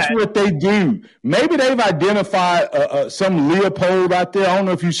that's what they do. Maybe they've identified some Leopold out there. I don't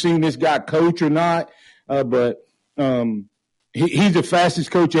know if you've seen this guy coach or not, but he's the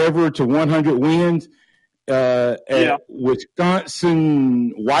fastest coach ever to 100 wins at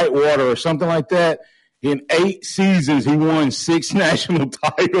Wisconsin Whitewater or something like that. In 8 seasons, he won 6 national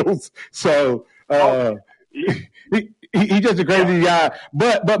titles. So he's just a crazy guy.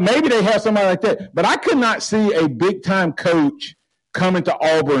 But maybe they have somebody like that. But I could not see a big-time coach coming to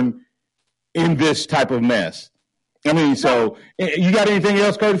Auburn in this type of mess. I mean, so you got anything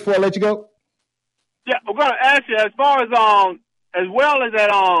else, Curtis, before I let you go? Yeah, I'm going to ask you, as far as well as that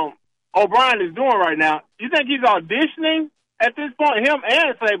O'Brien is doing right now, you think he's auditioning at this point? Him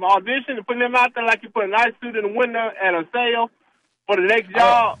and Saban auditioning and putting him out there like you put a nice suit in the window at a sale for the next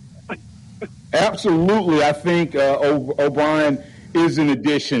job? Absolutely. I think O'Brien is an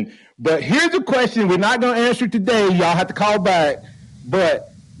addition. But here's a question. We're not going to answer it today. Y'all have to call back. But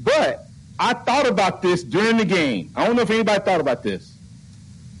I thought about this during the game. I don't know if anybody thought about this.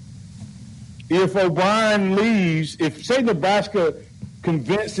 If O'Brien leaves, if, say, Nebraska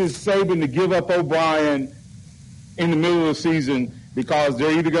convinces Saban to give up O'Brien in the middle of the season because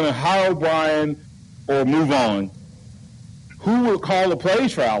they're either going to hire O'Brien or move on, who will call the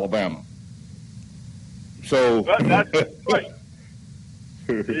plays for Alabama? So that's a good question.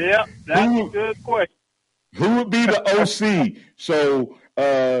 Yeah, that's a good question. Who would be the OC? So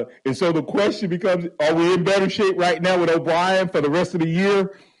and so the question becomes: are we in better shape right now with O'Brien for the rest of the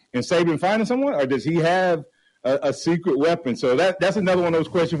year and Saban finding someone, or does he have a secret weapon? So that's another one of those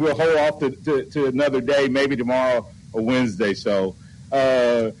questions we'll hold off to another day, maybe tomorrow or Wednesday. So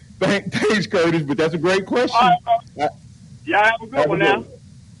thanks, Curtis, but that's a great question. Yeah, have a good one now.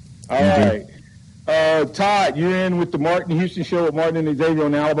 All right. Todd, you're in with the Martin Houston Show with Martin and Xavier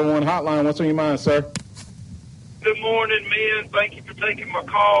on the Alabama One Hotline. What's on your mind, sir? Good morning, men. Thank you for taking my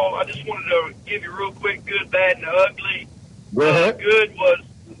call. I just wanted to give you real quick good, bad, and ugly. Go ahead. Good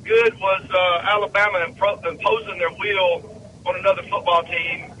was Alabama imposing their will on another football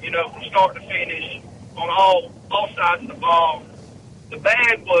team, from start to finish on all sides of the ball. The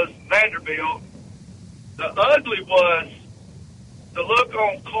bad was Vanderbilt. The ugly was the look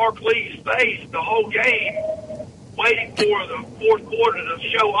on Clark Lee's face the whole game, waiting for the fourth quarter to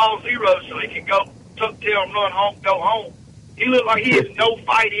show all zeros so he can go tuck tail and run home, go home. He looked like he had no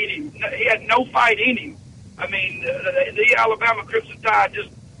fight in him. He had no fight in him. I mean, the Alabama Crimson Tide just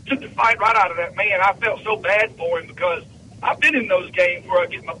took the fight right out of that man. I felt so bad for him because I've been in those games where I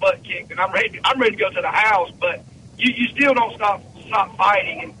get my butt kicked and I'm ready to go to the house, but you still don't stop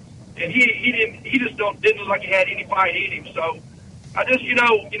fighting, and he just didn't look like he had any fight in him. So I just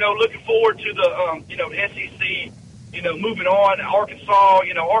looking forward to the the SEC. Moving on, Arkansas.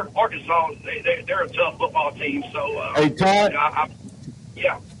 Arkansas, they're a tough football team. So, hey, Todd.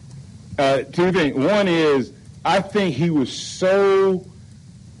 Yeah. 2 things. One is, I think he was so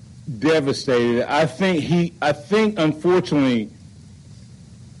devastated. I think unfortunately,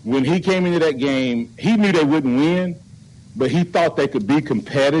 when he came into that game, he knew they wouldn't win, but he thought they could be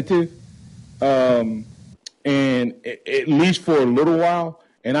competitive, and at least for a little while.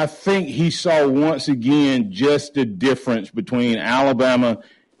 And I think he saw once again just the difference between Alabama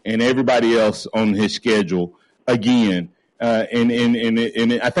and everybody else on his schedule again. And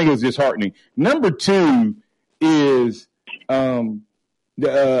I think it was disheartening. Number 2 is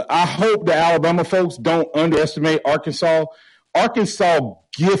I hope the Alabama folks don't underestimate Arkansas. Arkansas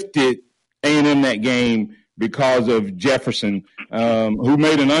gifted A&M that game because of Jefferson, who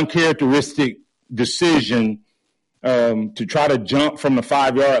made an uncharacteristic decision to try to jump from the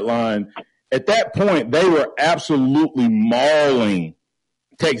 5-yard line. At that point, they were absolutely mauling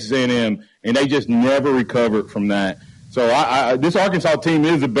Texas A&M, and they just never recovered from that. So this Arkansas team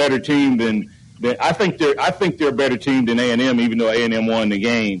is a better team than I think they're a better team than A&M, even though A&M won the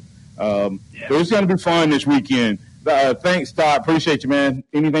game. So it's going to be fun this weekend. Thanks, Todd. Appreciate you, man.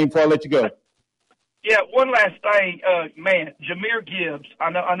 Anything before I let you go? Yeah, one last thing, man. Jahmyr Gibbs.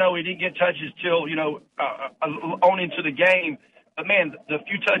 I know he didn't get touches till on into the game, but man, the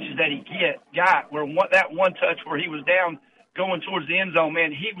few touches that he got were that one touch where he was down going towards the end zone.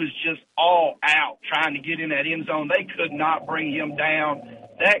 Man, he was just all out trying to get in that end zone. They could not bring him down.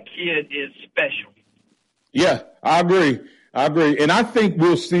 That kid is special. Yeah, I agree, and I think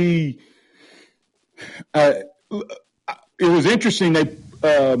we'll see. It was interesting. They.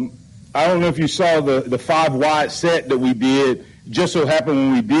 I don't know if you saw the 5-wide set that we did. Just so happened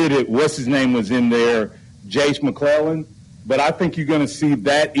when we did it, what's his name was in there, Jace McClellan. But I think you're going to see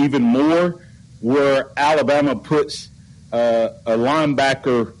that even more, where Alabama puts a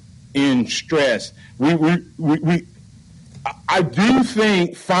linebacker in stress. I do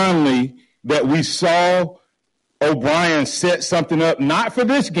think finally that we saw O'Brien set something up, not for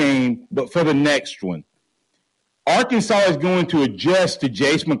this game, but for the next one. Arkansas is going to adjust to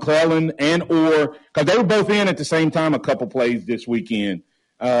Jace McClellan because they were both in at the same time a couple plays this weekend.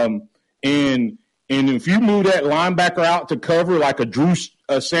 And if you move that linebacker out to cover, like a Drew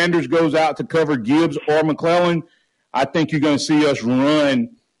Sanders goes out to cover Gibbs or McClellan, I think you're going to see us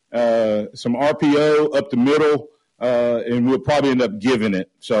run some RPO up the middle, and we'll probably end up giving it.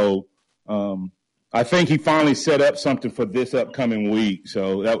 So I think he finally set up something for this upcoming week.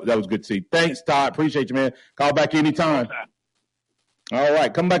 So that was good to see. Thanks, Todd. Appreciate you, man. Call back anytime. All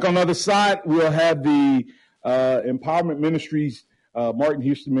right. Come back on the other side. We'll have the Empowerment Ministries, Martin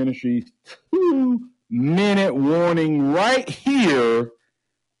Houston Ministries, 2-minute warning right here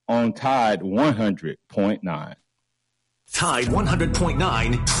on Tide 100.9. Tide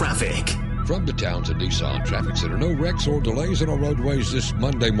 100.9 traffic. From the Townsend Nissan Traffic Center, no wrecks or delays on our roadways this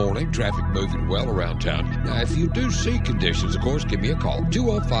Monday morning. Traffic moving well around town. Now, if you do see conditions, of course, give me a call,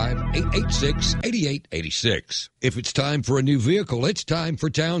 205-886-8886. If it's time for a new vehicle, it's time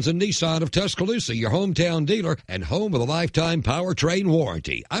for Townsend Nissan of Tuscaloosa, your hometown dealer and home of the lifetime powertrain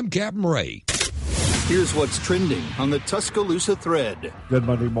warranty. I'm Captain Ray. Here's what's trending on the Tuscaloosa Thread. Good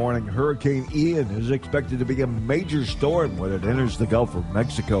Monday morning. Hurricane Ian is expected to be a major storm when it enters the Gulf of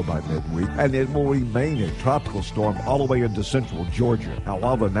Mexico by midweek, and it will remain a tropical storm all the way into central Georgia. Now,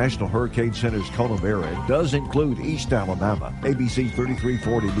 while the National Hurricane Center's cone of air does include East Alabama, ABC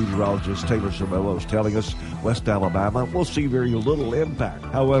 3340 meteorologist Taylor Cervello is telling us West Alabama will see very little impact.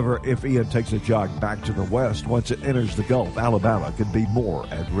 However, if Ian takes a jog back to the west, once it enters the Gulf, Alabama could be more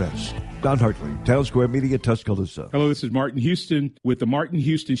at risk. Don Hartley, Town Square Media, Tuscaloosa. Hello, this is Martin Houston with the Martin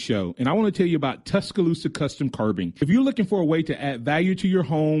Houston Show, and I want to tell you about Tuscaloosa Custom Curbing. If you're looking for a way to add value to your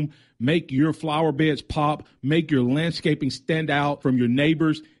home, make your flower beds pop, make your landscaping stand out from your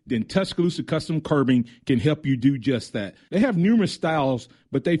neighbors, then Tuscaloosa Custom Curbing can help you do just that. They have numerous styles,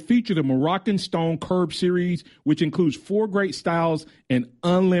 but they feature the Moroccan Stone Curb Series, which includes 4 great styles and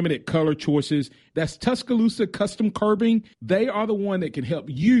unlimited color choices. That's Tuscaloosa Custom Curbing. They are the one that can help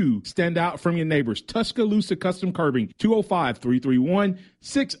you stand out from your neighbors. Tuscaloosa Custom Curbing,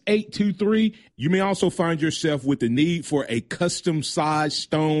 205-331-6823. You may also find yourself with the need for a custom size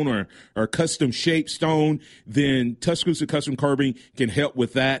stone or custom shaped stone. Then Tuscaloosa Custom Curbing can help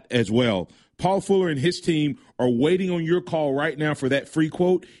with that as well. Paul Fuller and his team are waiting on your call right now for that free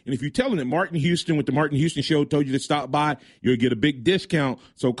quote. And if you tell them that Martin Houston with the Martin Houston Show told you to stop by, you'll get a big discount.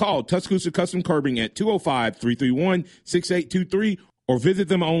 So call Tuscaloosa Custom Curbing at 205-331-6823 or visit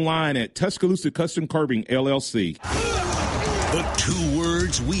them online at Tuscaloosa Custom Curbing, LLC. The 2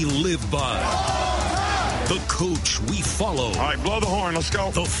 words we live by. The coach we follow. All right, blow the horn. Let's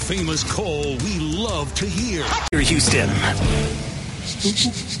go. The famous call we love to hear. Here, Houston.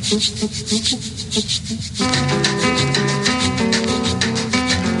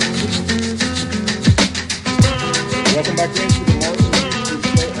 Welcome back into the Martin Houston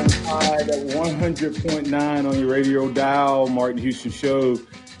Show on Tide at 100.9 on your radio dial. Martin Houston Show,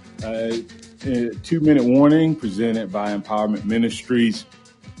 2-minute warning presented by Empowerment Ministries.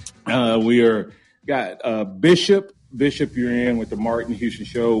 We got Bishop. Bishop, you're in with the Martin Houston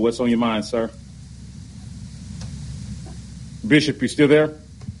Show. What's on your mind, sir? Bishop, you still there?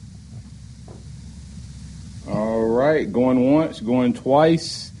 All right, going once, going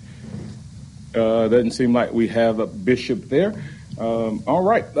twice. Doesn't seem like we have a Bishop there. All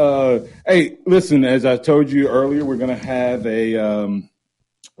right. Hey, listen, as I told you earlier, we're going to have a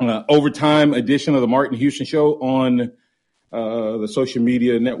overtime edition of the Martin Houston Show on the social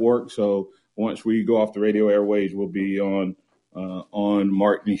media network. So once we go off the radio airwaves, we'll be on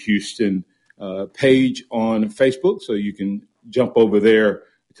Martin Houston page on Facebook. So you can jump over there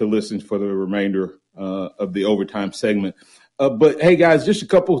to listen for the remainder of the overtime segment. But hey, guys, just a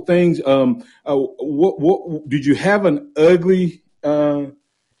couple of things. What did you have an ugly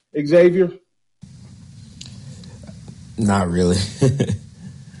Xavier? Not really.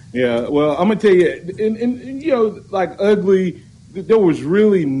 Yeah, well, I'm gonna tell you, and you know, like ugly, there was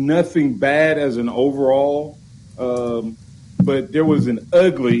really nothing bad as an overall, but there was an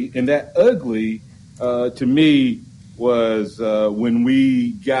ugly, and that ugly to me was when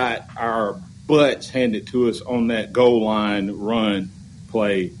we got our butts handed to us on that goal line run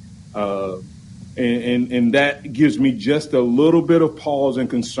play. And that gives me just a little bit of pause and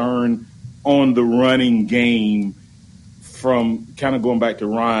concern on the running game from kind of going back to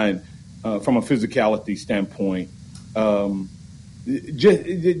Ryan from a physicality standpoint.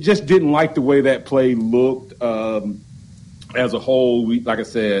 Just didn't like the way that play looked as a whole. Like I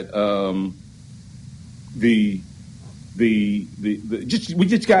said, we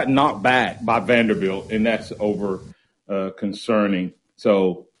just got knocked back by Vanderbilt, and that's over concerning.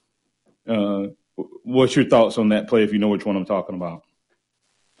 So what's your thoughts on that play, if you know which one I'm talking about?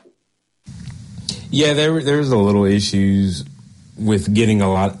 Yeah, there's a little issues with getting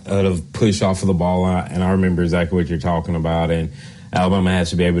a lot of push off of the ball, and I remember exactly what you're talking about, and Alabama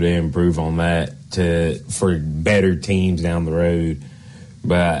has to be able to improve on that for better teams down the road.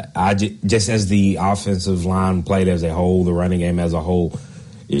 But just as the offensive line played as a whole, the running game as a whole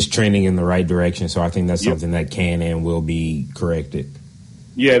is trending in the right direction, so I think that's something that can and will be corrected.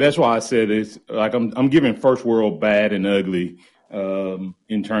 Yeah, that's why I said it's like I'm giving first world bad and ugly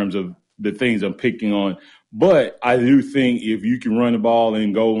in terms of the things I'm picking on. But I do think if you can run the ball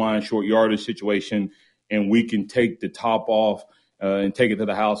in goal line, short yardage situation, and we can take the top off and take it to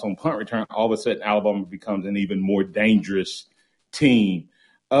the house on punt return, all of a sudden Alabama becomes an even more dangerous team.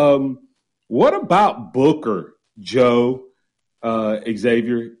 What about Booker, Joe,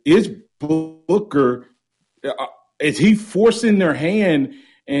 Xavier? Is Booker is he forcing their hand,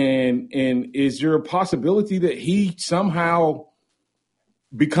 and is there a possibility that he somehow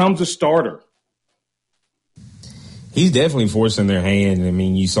becomes a starter? He's definitely forcing their hand. I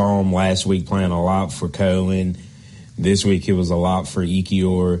mean, you saw him last week playing a lot for Cohen. This week it was a lot for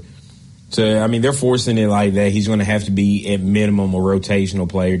Ekiyor. So, I mean, they're forcing it like that. He's going to have to be, at minimum, a rotational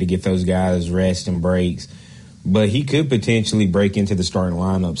player to get those guys rest and breaks. But he could potentially break into the starting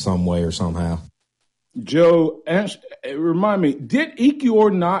lineup some way or somehow. Joe, remind me, did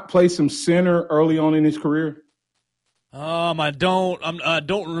Ekiyor not play some center early on in his career? I don't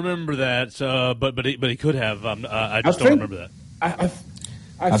remember that. But he could have. I don't remember that.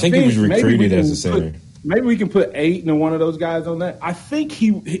 I think he was recruited as a center. Maybe we can put 8 into one of those guys on that. I think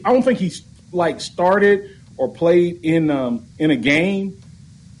I don't think he's like started or played in a game,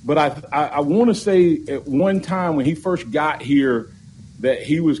 but I want to say at one time when he first got here that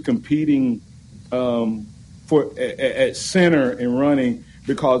he was competing at center and running,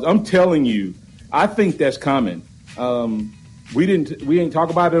 because I'm telling you, I think that's coming. We didn't talk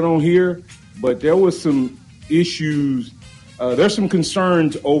about it on here, but there was some issues. There's some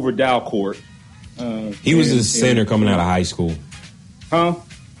concerns over Dalcourt. He was a center coming out of high school. Huh?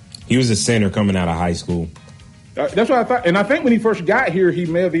 He was a center coming out of high school. That's what I thought. And I think when he first got here, he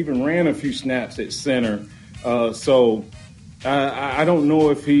may have even ran a few snaps at center. So I don't know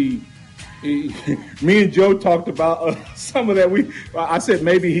if he me and Joe talked about some of that. I said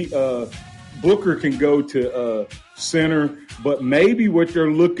maybe Booker can go to center, but maybe what they're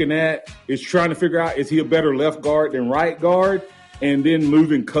looking at is trying to figure out, is he a better left guard than right guard? And then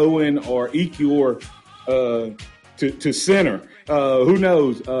moving Cohen or Ekiyor to center. Who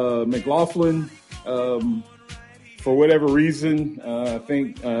knows? McLaughlin, for whatever reason, I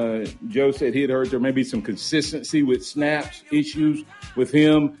think Joe said he had heard there may be some consistency with snaps issues with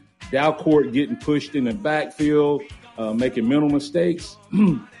him. Dalcourt getting pushed in the backfield, making mental mistakes.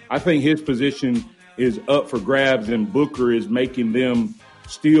 I think his position is up for grabs, and Booker is making them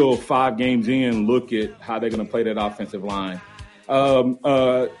still 5 games in look at how they're going to play that offensive line.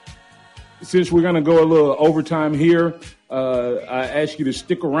 Since we're going to go a little overtime here, I ask you to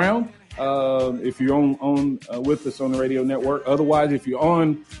stick around if you're on with us on the radio network. Otherwise, if you're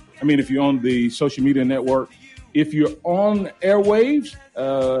on the social media network, if you're on airwaves,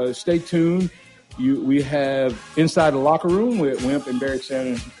 stay tuned. We have Inside the Locker Room with Wimp and Barry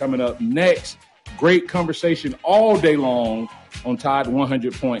Sanders coming up next. great conversation all day long on Tide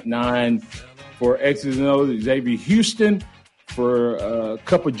 100.9. For X's and O's, Xavier Houston. For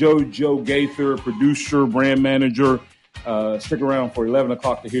Cup of Joe Gaither, producer, brand manager. Stick around for 11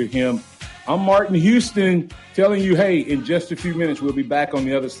 o'clock to hear him. I'm Martin Houston telling you, hey, in just a few minutes, we'll be back on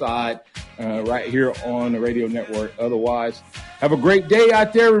the other side right here on the radio network. Otherwise, have a great day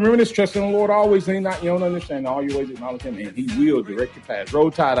out there. Remember this, trust in the Lord always. Lean not your own understanding. All your ways acknowledge him, and he will direct your path.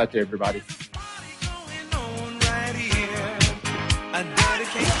 Roll Tide out there, everybody.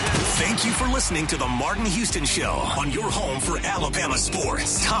 Thank you for listening to the Martin Houston Show on your home for Alabama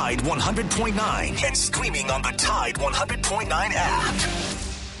sports. Tide 100.9 and streaming on the Tide 100.9 app.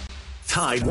 Tide